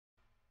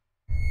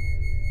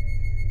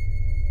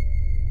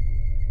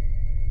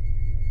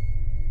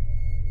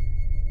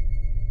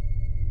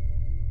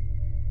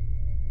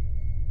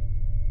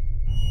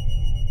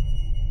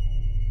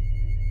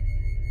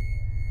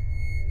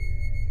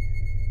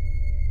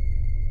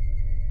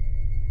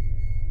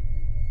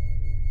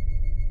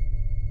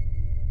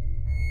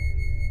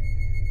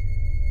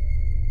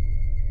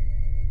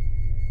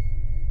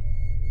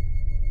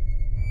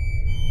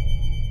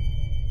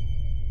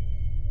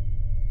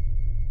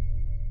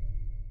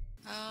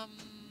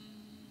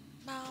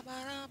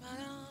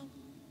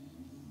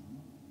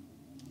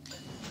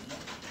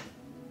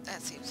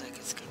That seems like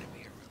it's going to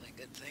be a really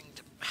good thing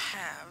to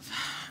have.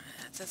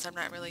 And since I'm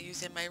not really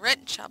using my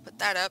wrench, I'll put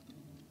that up.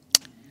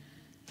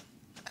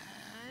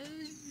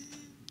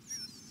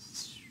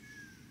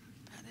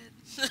 About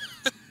it.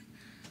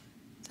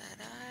 That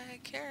I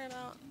care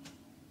about.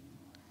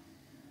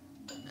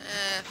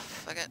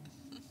 Fuck it.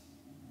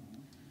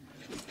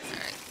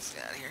 Alright, let's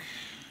get out of here.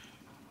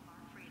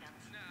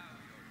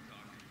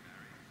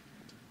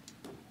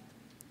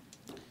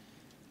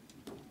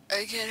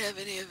 I can't have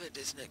any of it,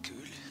 isn't it cool?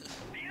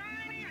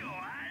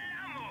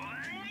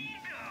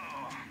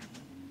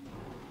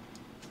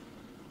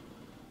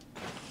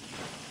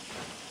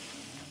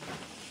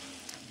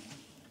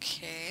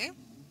 Okay.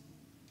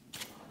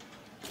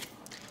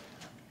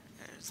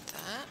 There's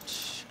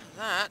that. And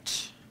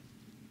that.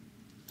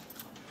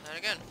 That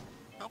again.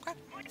 Okay.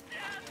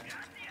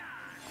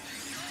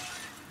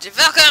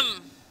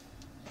 Welcome!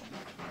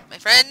 My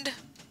friend.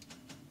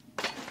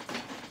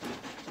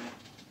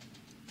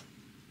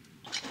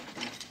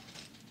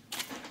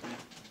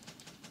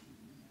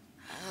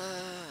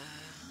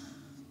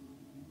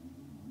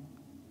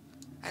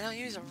 I don't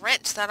use a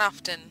wrench that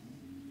often.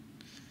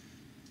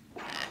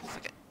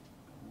 Fuck it.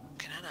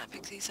 Can I not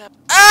pick these up?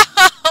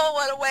 Oh,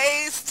 what a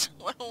waste!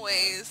 What a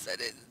waste. I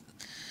didn't.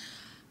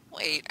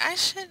 Wait, I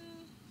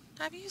shouldn't.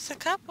 I've used a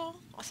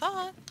couple. I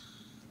thought.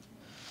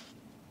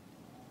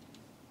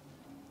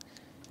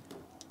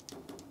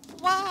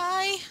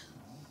 Why?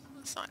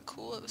 That's not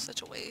cool. It was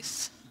such a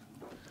waste.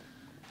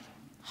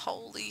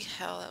 Holy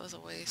hell, that was a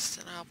waste.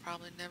 And I'll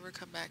probably never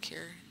come back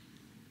here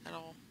at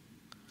all.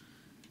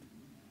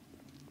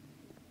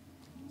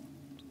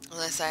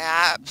 Unless I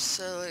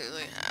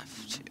absolutely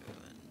have to.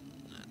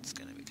 And that's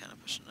going to be kind of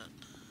pushing it.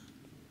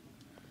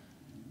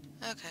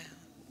 Okay.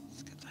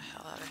 Let's get the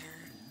hell out of here.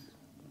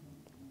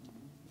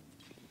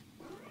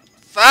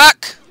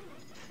 Fuck!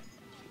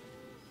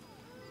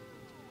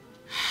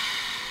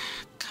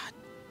 God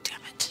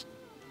damn it.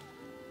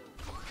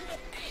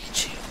 I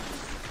hate you.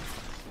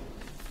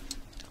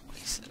 Don't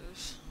waste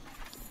those.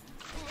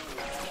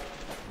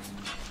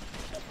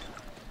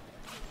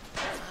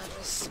 I'm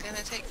just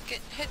gonna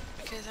get hit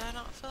because I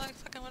don't feel like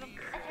fucking with them.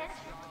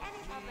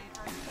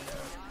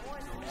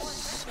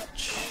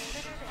 Switch.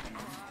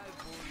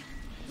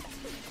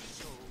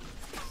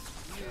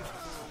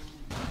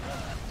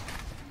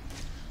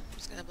 I'm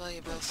just gonna blow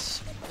you both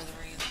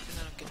smithereens because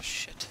I don't give a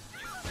shit.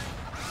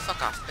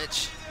 Fuck off,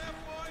 bitch.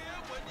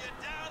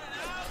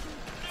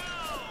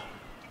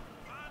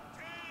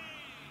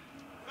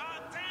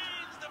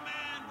 Fontaine's the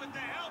man with the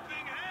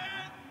helping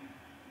hand.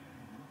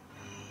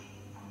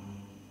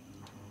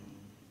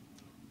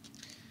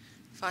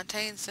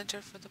 Fontaine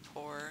Center for the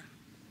Poor.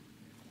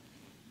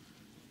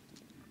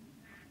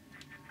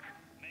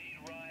 Made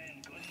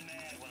Ryan good and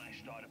mad when I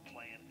started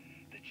playing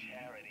the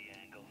charity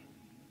angle.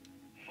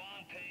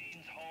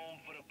 Fontaine's home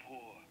for the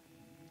poor.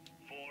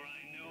 Before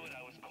I knew it,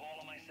 I was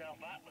calling myself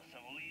Atlas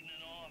and leading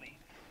an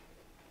army.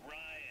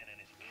 Ryan and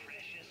his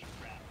precious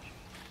rapture.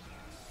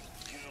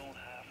 You don't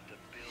have to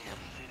build a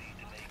city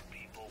to make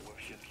people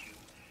worship you.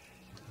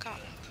 God.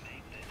 Just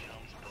make the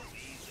jumps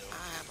believe them.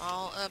 I'm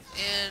all up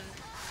in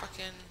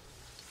fucking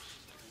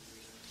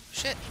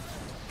shit.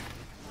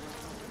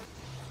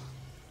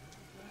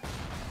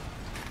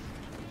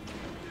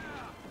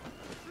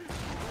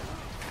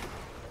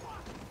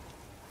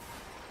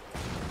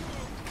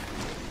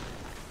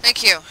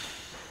 Thank you.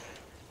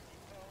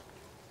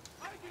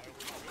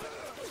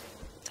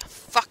 The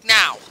fuck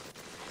now?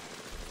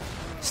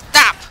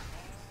 Stop!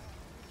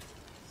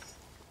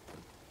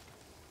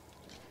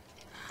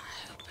 I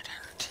hope it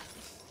hurt.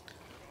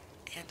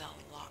 And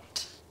a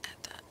lot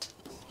at that.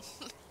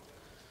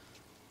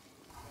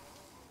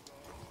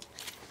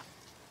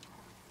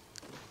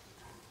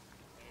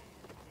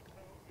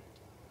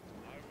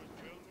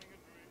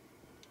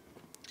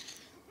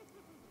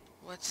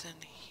 What's in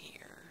here?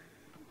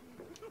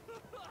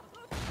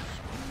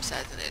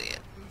 Besides an idiot.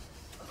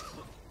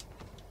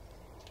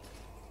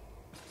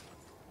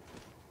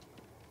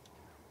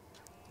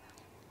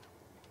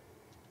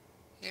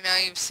 You know,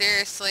 you've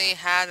seriously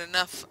had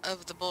enough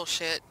of the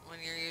bullshit when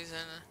you're using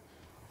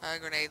a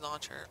grenade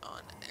launcher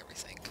on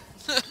everything.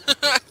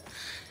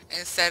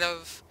 Instead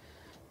of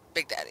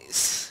Big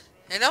Daddies.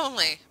 And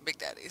only Big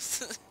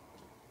Daddies.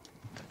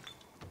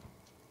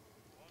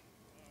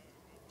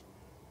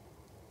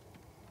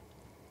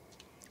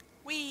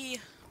 Wee.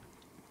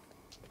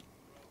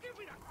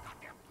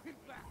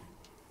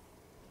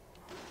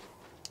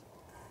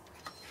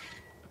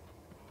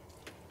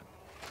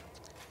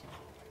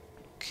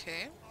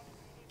 Okay.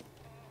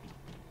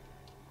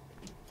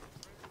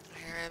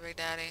 Here, Big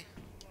Daddy.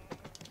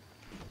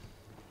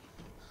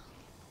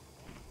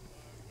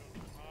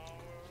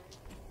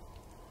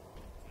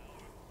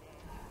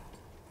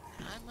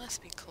 I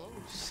must be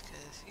close,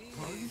 because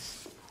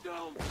he's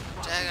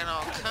jagging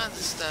all kinds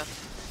of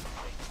stuff.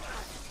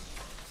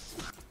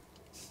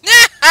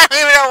 I don't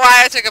even know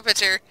why I took a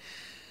picture.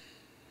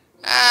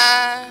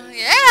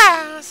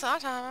 Yeah, that's what I'm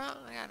talking about.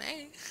 I got an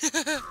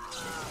A.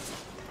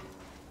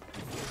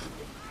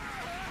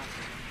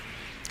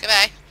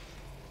 Goodbye.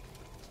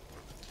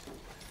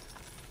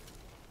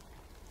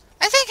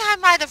 I think I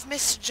might have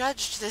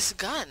misjudged this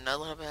gun a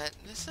little bit.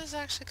 This is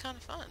actually kind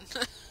of fun.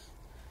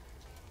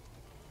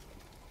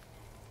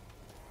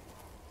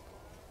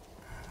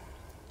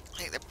 I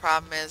think the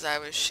problem is I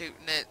was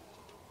shooting it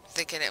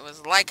thinking it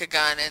was like a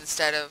gun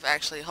instead of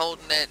actually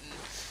holding it and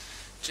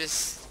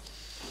just,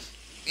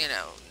 you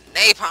know,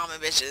 napalming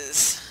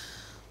bitches.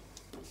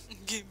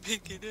 Get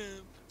pick it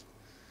up.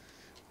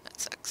 That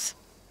sucks.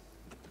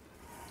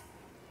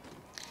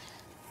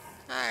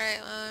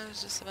 Alright, well,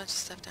 there's just a bunch of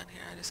stuff down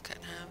here I just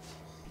couldn't have.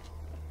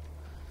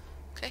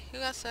 Okay, who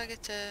else do I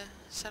get to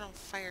set on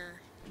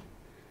fire?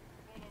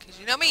 Because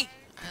you know me,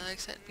 I like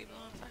setting people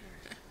on fire.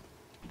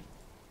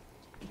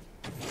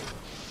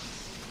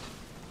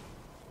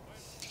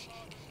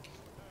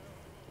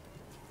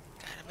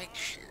 Gotta make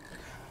sure.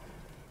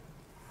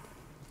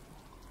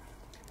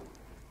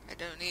 I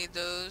don't need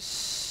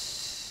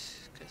those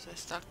because I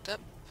stocked up.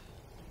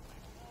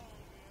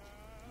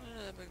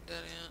 Where's that big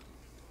daddy at?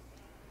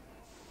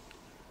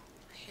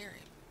 I hear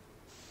him.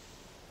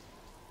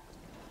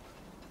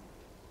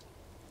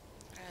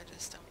 I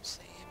just don't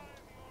see him.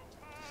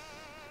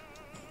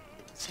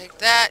 Take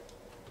that.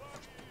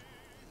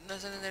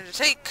 Nothing in there to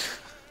take.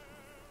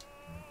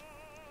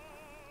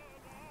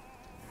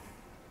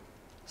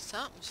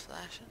 Something's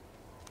flashing.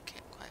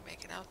 Can't quite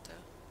make it out though.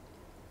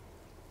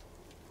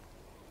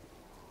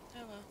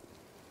 Oh well.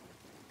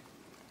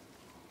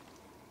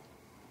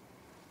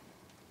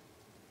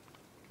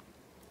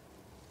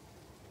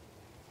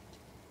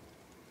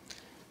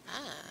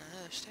 Ah,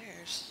 another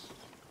stairs.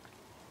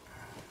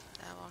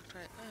 I walked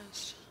right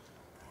past.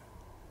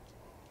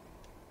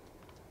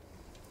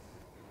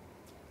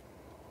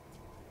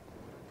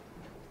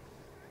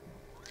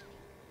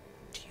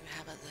 Do you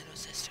have a little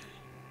sister?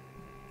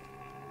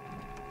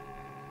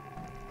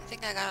 I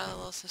think I got all the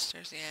little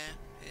sisters. Yeah,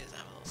 it is. I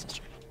have a little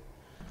sister.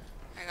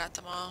 I got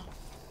them all.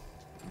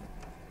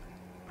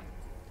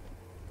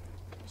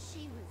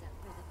 She was up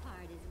for the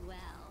part as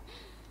well.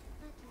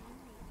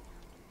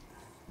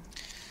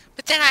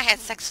 But then I had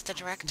sex with the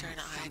director and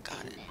I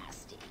got it.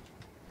 Nasty.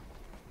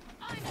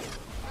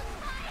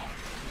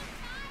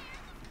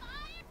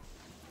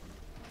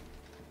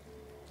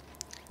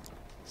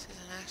 This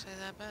isn't actually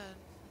that bad.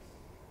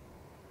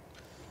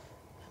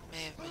 I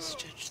may have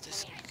misjudged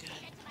this gun.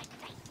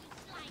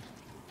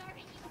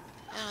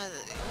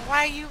 Why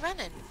are you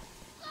running?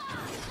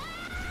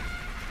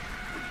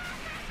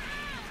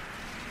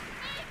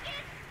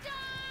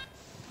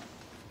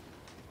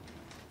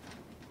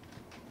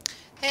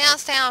 They don't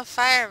stay on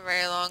fire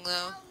very long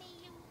though.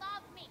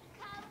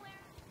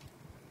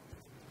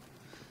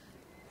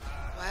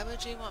 Why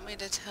would you want me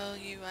to tell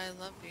you I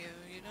love you?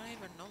 You don't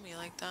even know me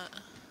like that.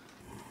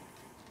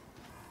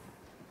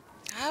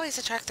 I always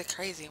attract the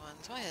crazy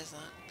ones. Why is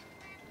that?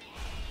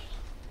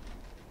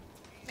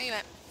 Where you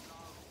at?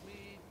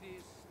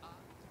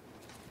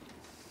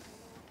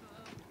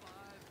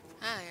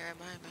 Ah, you're right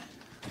behind me.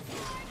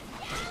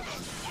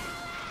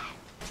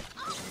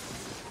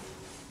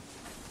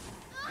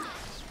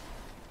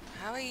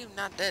 How are you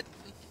not dead?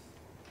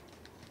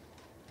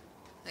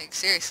 Like,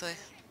 seriously.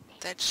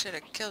 That should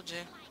have killed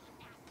you.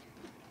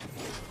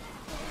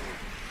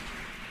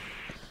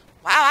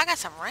 Wow, I got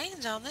some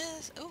range on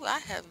this. Ooh, I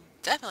have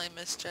definitely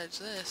misjudged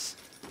this.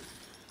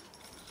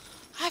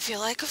 I feel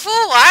like a fool.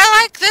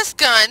 I like this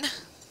gun.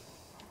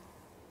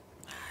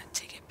 Ah,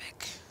 take it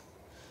back.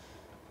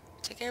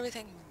 Take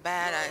everything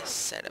bad I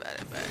said about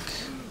it back.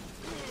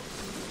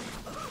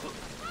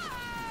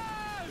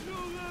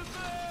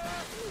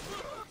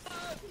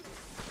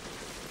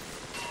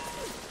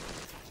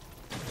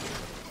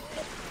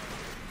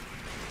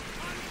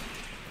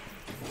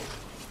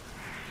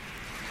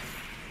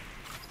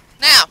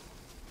 Now!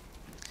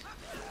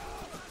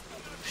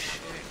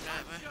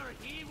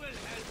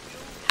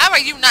 How are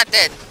you not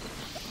dead?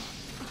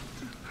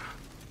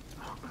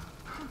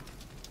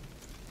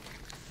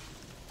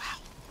 Wow.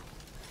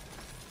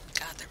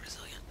 God, they're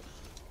resilient.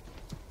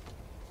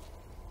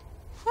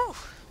 Whew.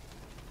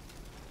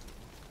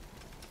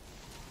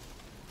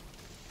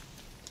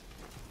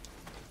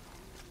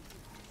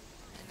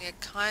 And you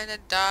kinda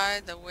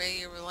died the way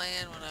you were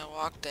laying when I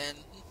walked in.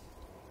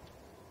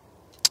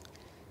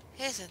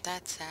 Isn't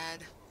that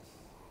sad?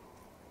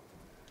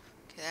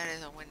 Okay, that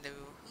is a window.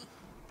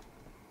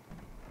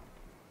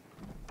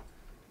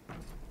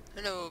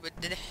 Hello, but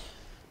did it?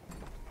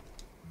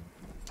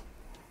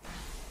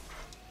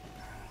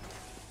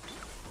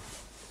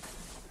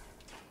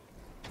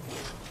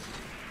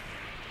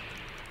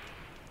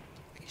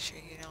 Make sure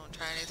you don't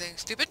try anything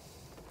stupid.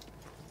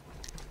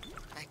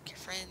 Like your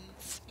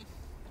friends.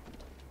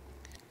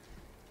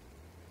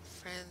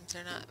 Friends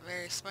are not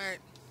very smart.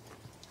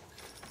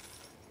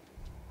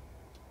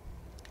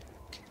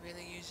 Could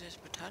really use those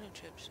potato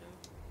chips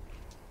though.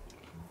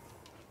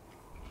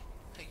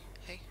 Hey,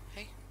 hey,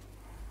 hey.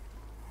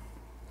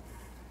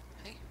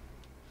 Hey.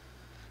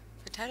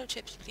 Potato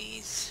chips,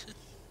 please.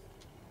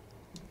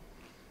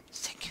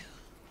 Thank you.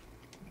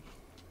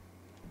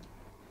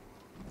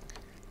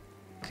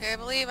 Okay, I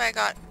believe I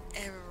got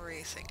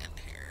everything in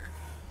here.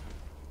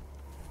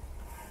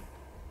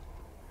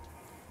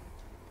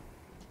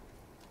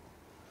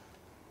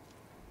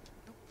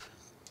 Nope.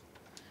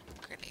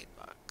 Grenade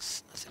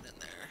box. Nothing in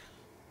there.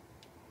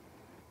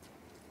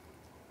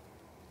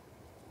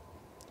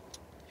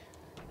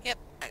 Yep,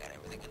 I got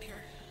everything in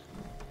here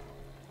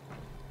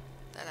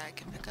that I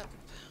can pick up.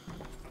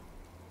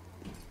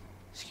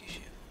 Excuse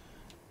you.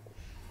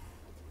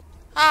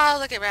 Ah,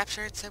 look at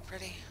Rapture. It's so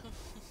pretty.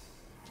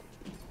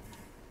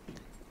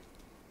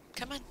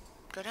 Come on.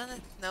 Go down the...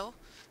 No.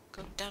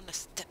 Go down the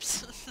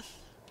steps.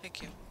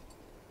 Thank you.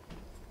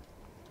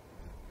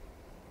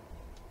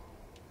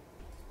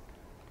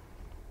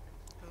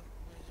 Oh,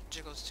 it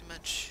jiggles too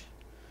much.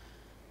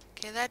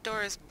 Okay, that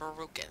door is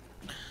broken.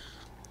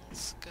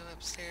 Let's go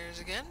upstairs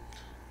again.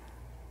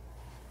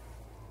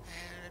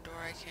 And a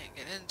door I can't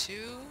get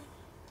into.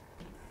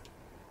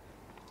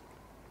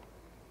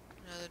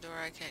 Another door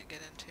I can't get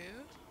into.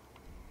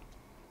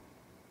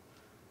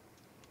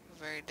 A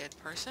very dead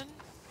person.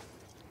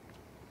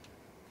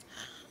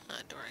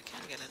 A door I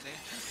can't get into.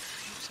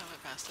 Oops, I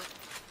went past it.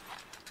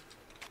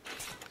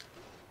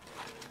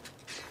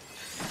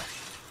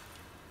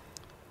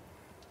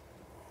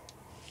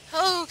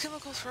 Oh,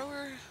 chemical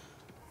thrower.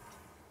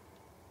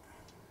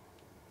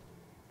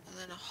 And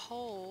then a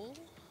hole.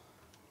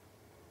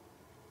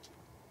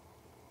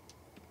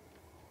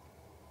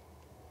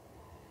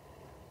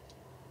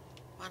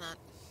 Why not?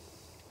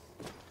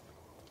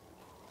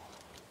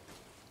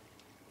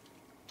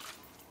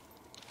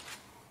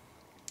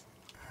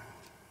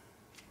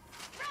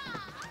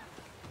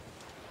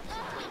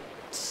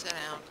 Sit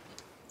down.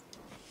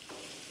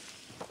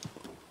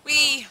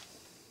 Whee!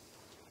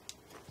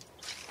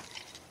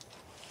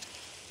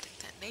 Take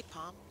that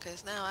napalm,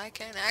 because now I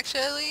can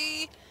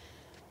actually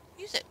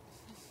use it.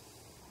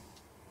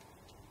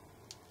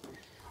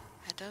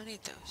 I don't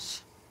need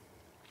those.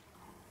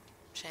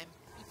 Shame.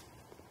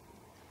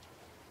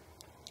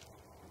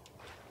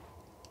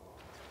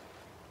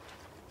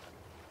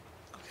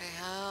 Okay,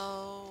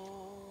 how...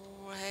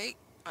 Hey,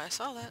 I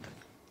saw that.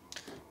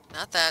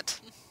 Not that.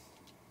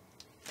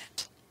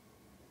 That.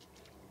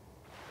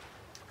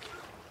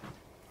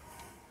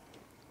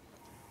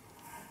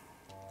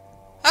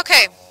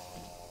 Okay.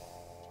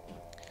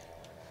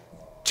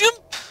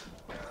 Jump!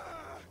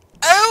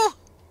 Oh!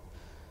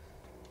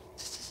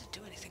 This doesn't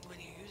do anything when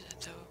you use it,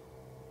 though.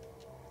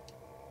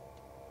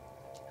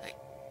 Like,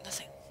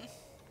 nothing.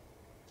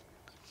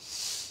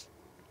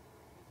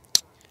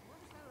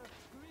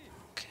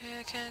 Okay,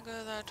 I can't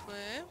go that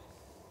way.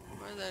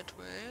 Or that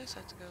way, so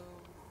I have to go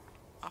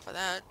off of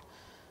that.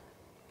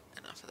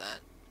 And off of that.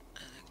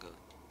 And then go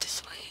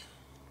this way.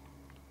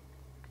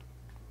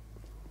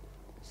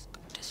 Let's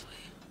go this way.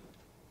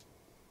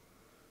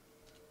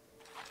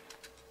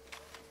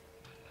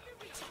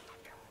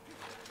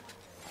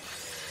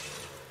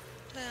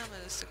 Yeah, I'm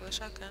gonna stick with a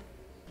shotgun.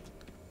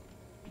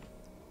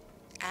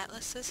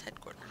 Atlas's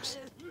headquarters.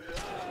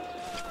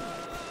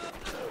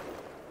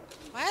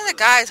 Why are the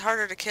guys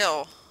harder to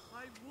kill?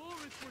 I wore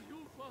it for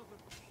you, Father.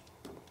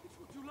 It's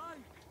what you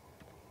like.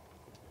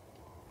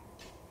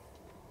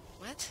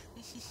 What?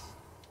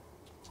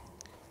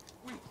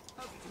 We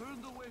have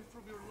turned away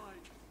from your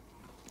light.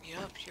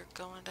 Yup, you're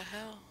going to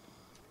hell.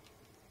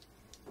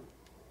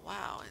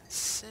 Wow,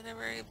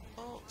 incinerary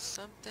bolt.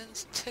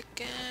 Something's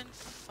ticking.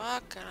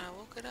 Fuck, and I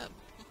woke it up.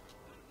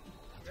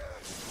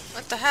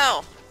 What the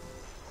hell?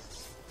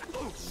 Get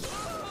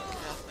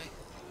off me.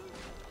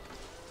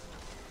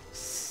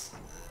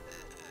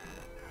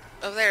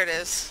 Oh, there it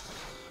is.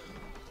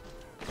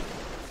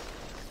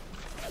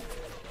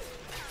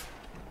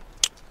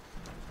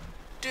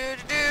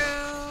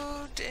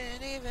 Doo-doo-doo.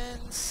 Didn't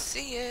even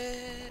see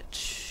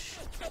it.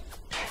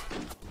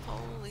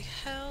 Holy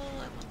hell,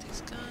 I want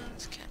these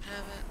guns. Can't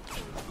have it.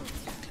 You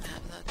can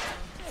have that though.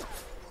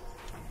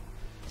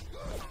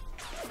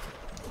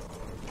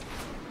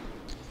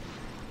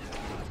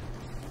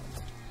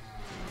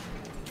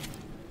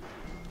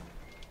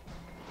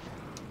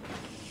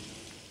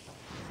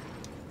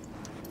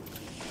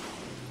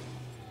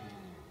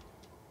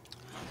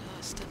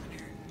 Oh, stuff in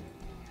here.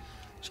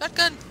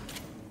 Shotgun!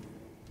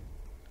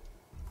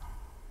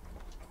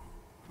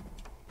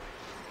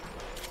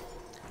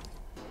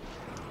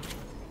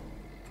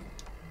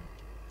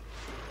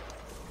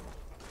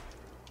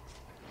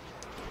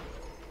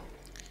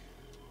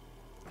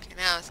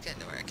 Now it's getting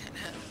to where I can't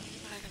have it.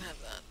 But I can have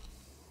that.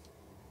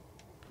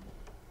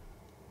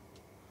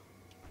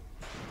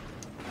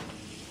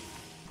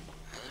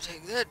 I'll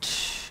take that.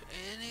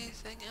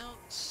 Anything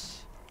else?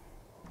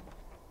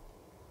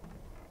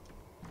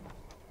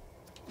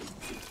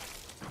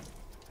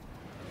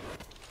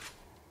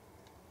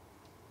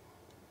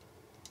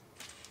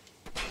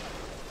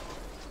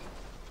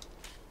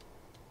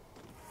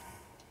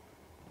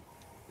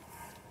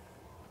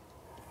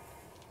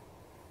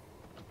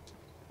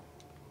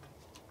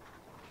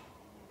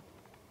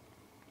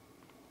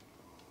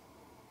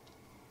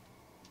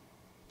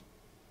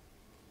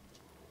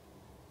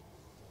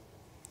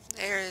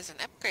 There is an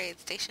upgrade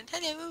station.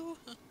 Hello!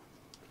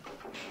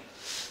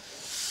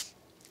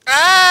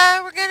 Ah!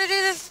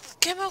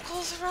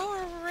 throw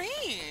a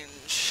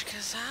range,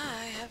 because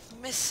I have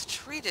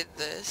mistreated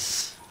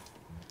this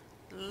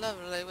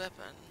lovely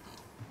weapon.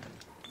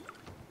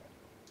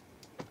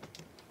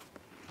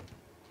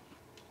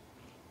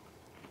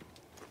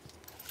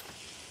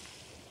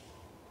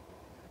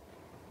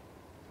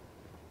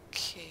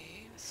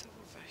 Okay, what's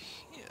over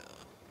here?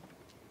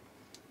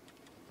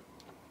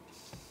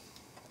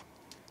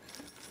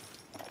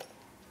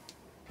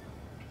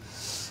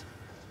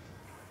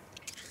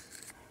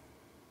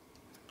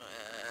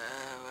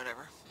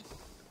 Whatever.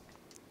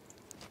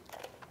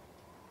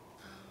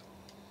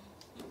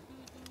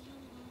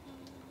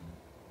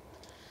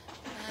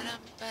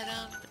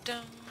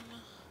 Ba-dum.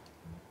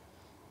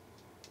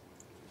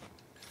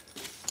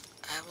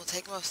 I will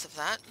take most of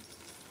that.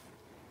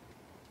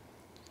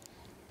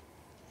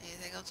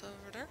 Anything else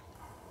over there?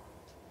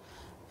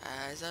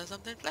 I saw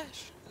something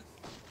flash.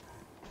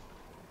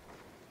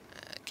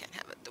 Can't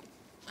have it though,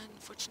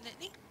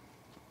 unfortunately.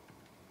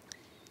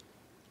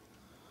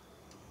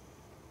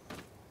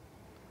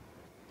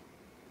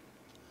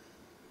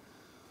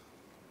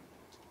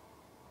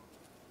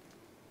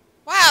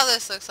 Wow,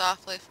 this looks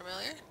awfully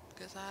familiar,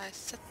 because I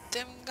set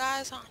them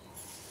guys on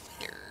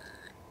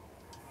fire.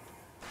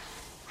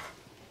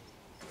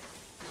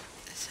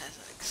 This has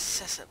an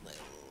excessively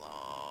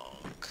long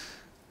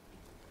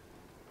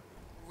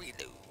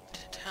reload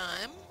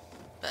time,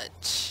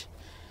 but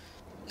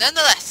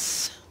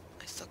nonetheless,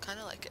 I still kind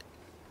of like it.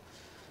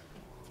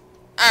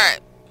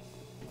 Alright.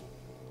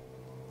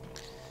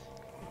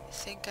 I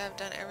think I've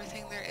done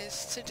everything there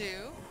is to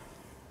do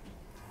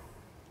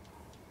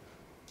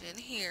in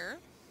here.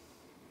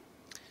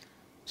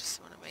 Just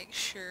want to make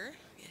sure.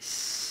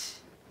 Yes.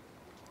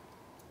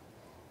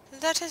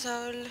 That is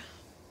all.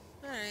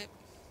 Alright.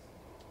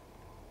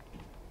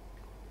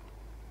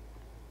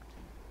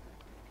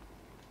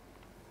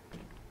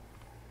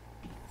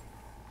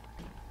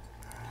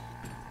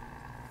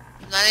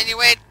 Not in your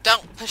way,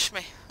 don't push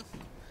me.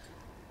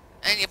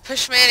 And you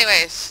push me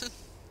anyways.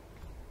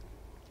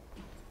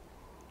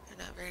 You're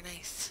not very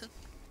nice.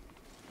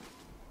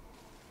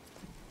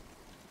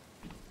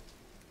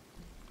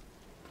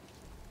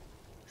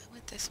 I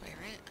went this way,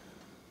 right?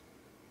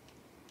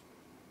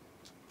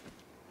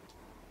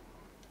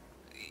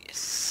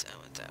 Yes, I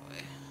went that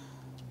way.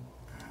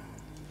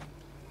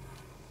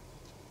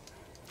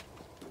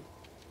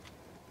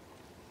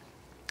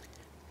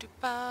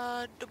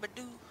 Dooba dooba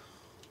doo.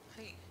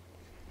 Hey.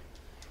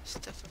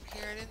 Stuff from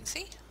here I didn't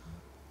see.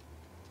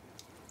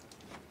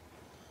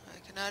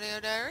 Like an audio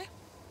diary.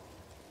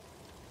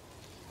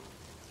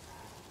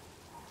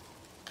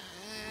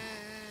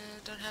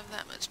 Don't have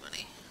that much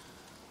money.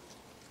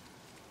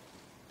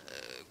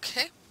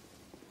 Okay.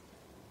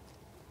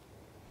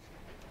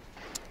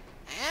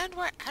 And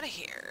we're out of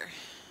here.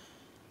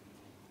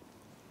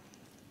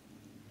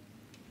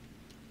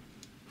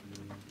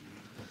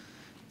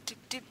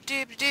 Dip dip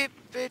dip dip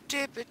dip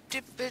dip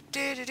dip dip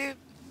dip dip.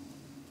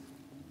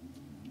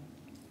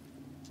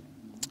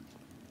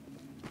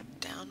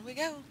 Down we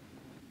go.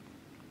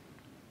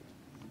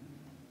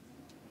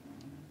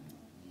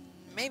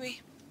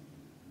 Maybe.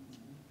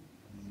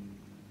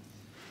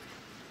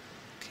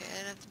 Okay, I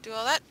don't have to do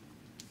all that.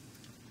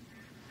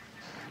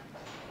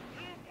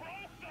 You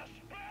broke the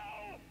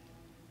spell!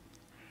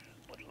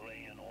 But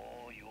laying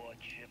all your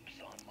chips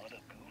on Mother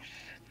Goose,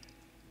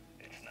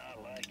 it's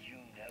not like you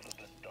never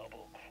been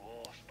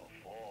double-crossed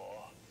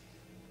before.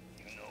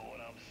 You know what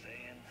I'm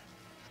saying?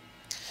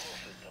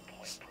 Off at the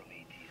point,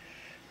 Prometheus.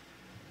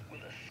 We'll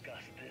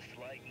discuss this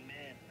like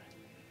men.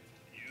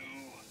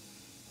 You,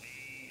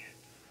 me,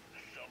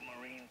 the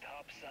submarine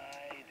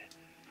topside,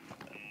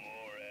 and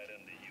more at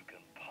 'em than you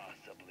can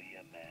possibly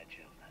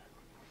imagine.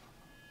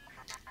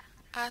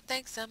 I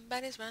think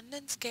somebody's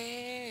running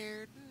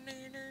scared.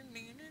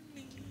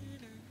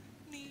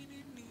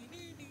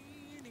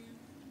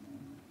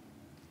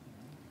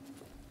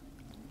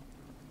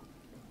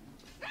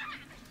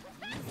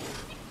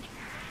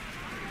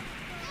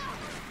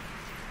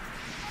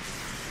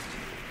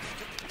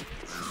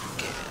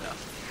 Get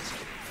off me.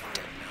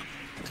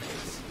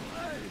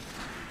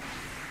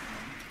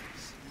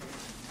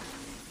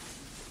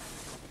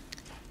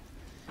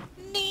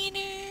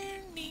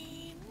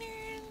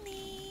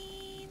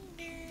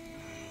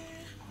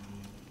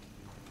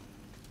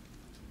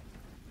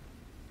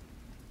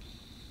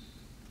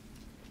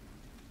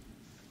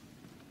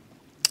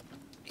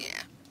 There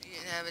Yeah, you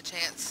didn't have a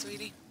chance,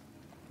 sweetie.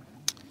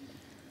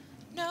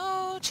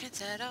 No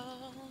chance at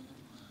all.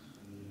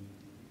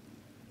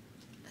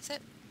 That's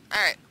it.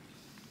 Alright.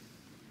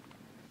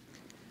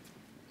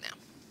 Now,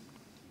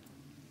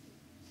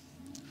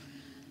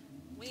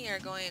 we are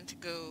going to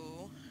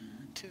go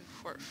to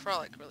Fort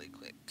Frolic really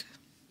quick.